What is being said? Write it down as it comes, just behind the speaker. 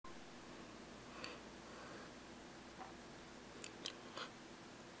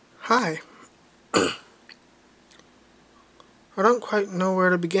Hi. I don't quite know where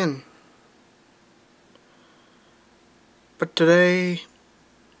to begin. But today,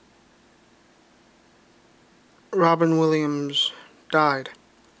 Robin Williams died.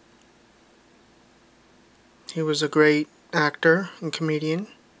 He was a great actor and comedian,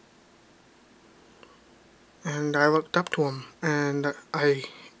 and I looked up to him, and I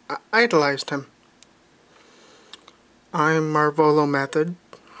idolized him. I'm Marvolo Method.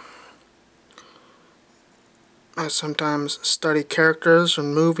 I sometimes study characters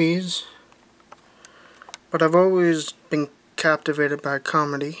in movies, but I've always been captivated by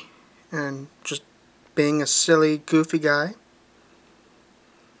comedy and just being a silly, goofy guy.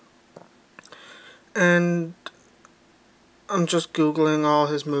 And I'm just Googling all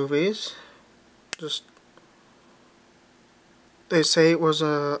his movies. They say it was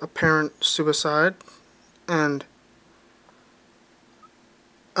a apparent suicide, and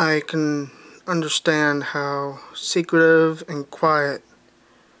I can understand how secretive and quiet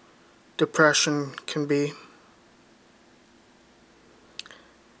depression can be.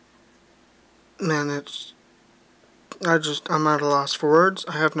 Man, I'm at a loss for words.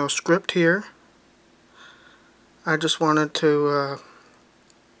 I have no script here. I just wanted to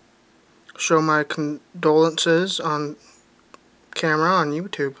show my condolences on camera on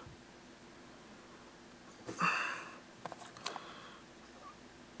YouTube.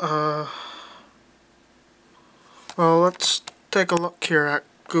 Well, let's take a look here at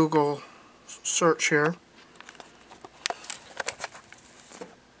Google search here.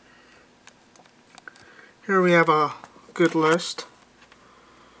 Here we have a good list.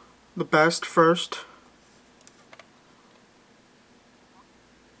 The best first.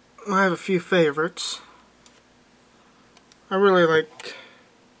 I have a few favorites. I really like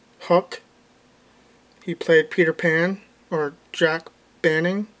Hook. He played Peter Pan, or Jack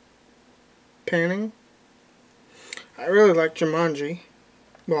Panning. I really like Jumanji.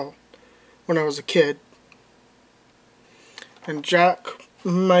 Well, when I was a kid. And Jack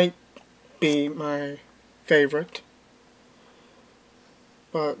might be my favorite.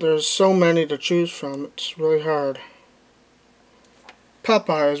 But there's so many to choose from, it's really hard.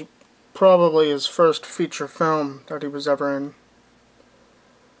 Popeye is probably his first feature film that he was ever in.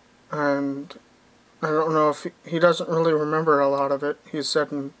 And I don't know if he doesn't really remember a lot of it, he's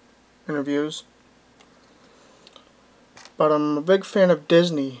said in interviews. But I'm a big fan of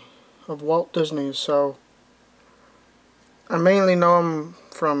Disney, of Walt Disney, so I mainly know him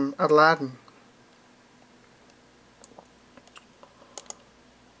from Aladdin.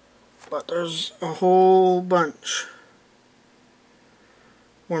 But there's a whole bunch.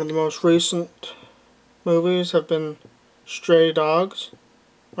 One of the most recent movies have been Stray Dogs,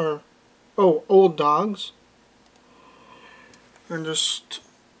 Old Dogs. And just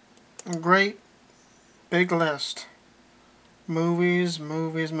a great big list. Movies,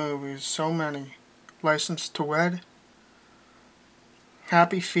 so many. License to Wed,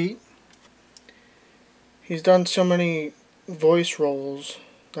 Happy Feet. He's done so many voice roles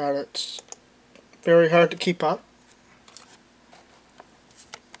that it's very hard to keep up.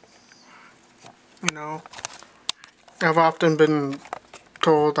 You know, I've often been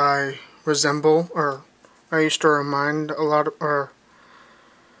told I resemble, or I used to remind a lot of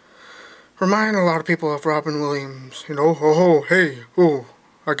people of Robin Williams. You know, ho ho, hey, oh,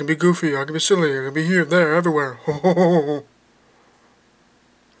 I can be goofy, I can be silly, I can be here, there, everywhere, ho ho ho ho.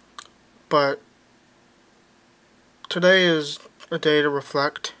 But today is a day to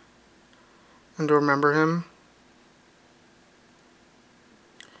reflect and to remember him.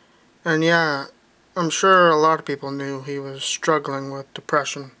 And yeah, I'm sure a lot of people knew he was struggling with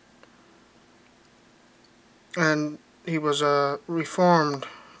depression. And he was a reformed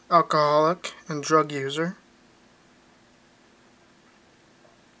alcoholic and drug user.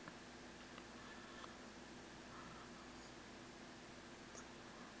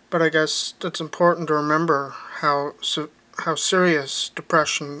 But I guess it's important to remember how serious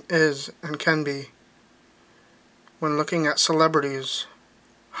depression is and can be when looking at celebrities,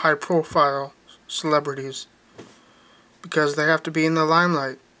 high-profile celebrities, because they have to be in the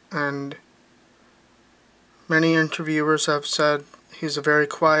limelight, and many interviewers have said he's a very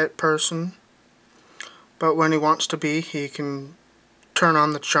quiet person, but when he wants to be, he can turn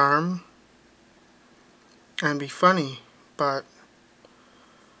on the charm and be funny, but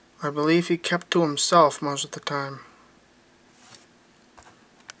I believe he kept to himself most of the time.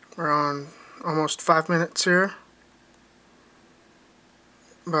 We're on almost 5 minutes here,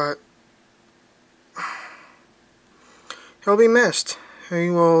 but he'll be missed. He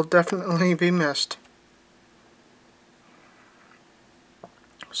will definitely be missed.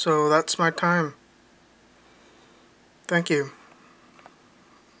 So that's my time. Thank you.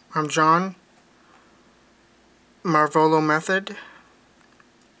 I'm John, Marvolo Method.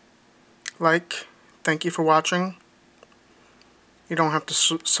 Thank you for watching. You don't have to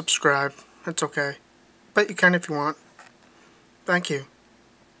subscribe. It's okay. But you can if you want. Thank you.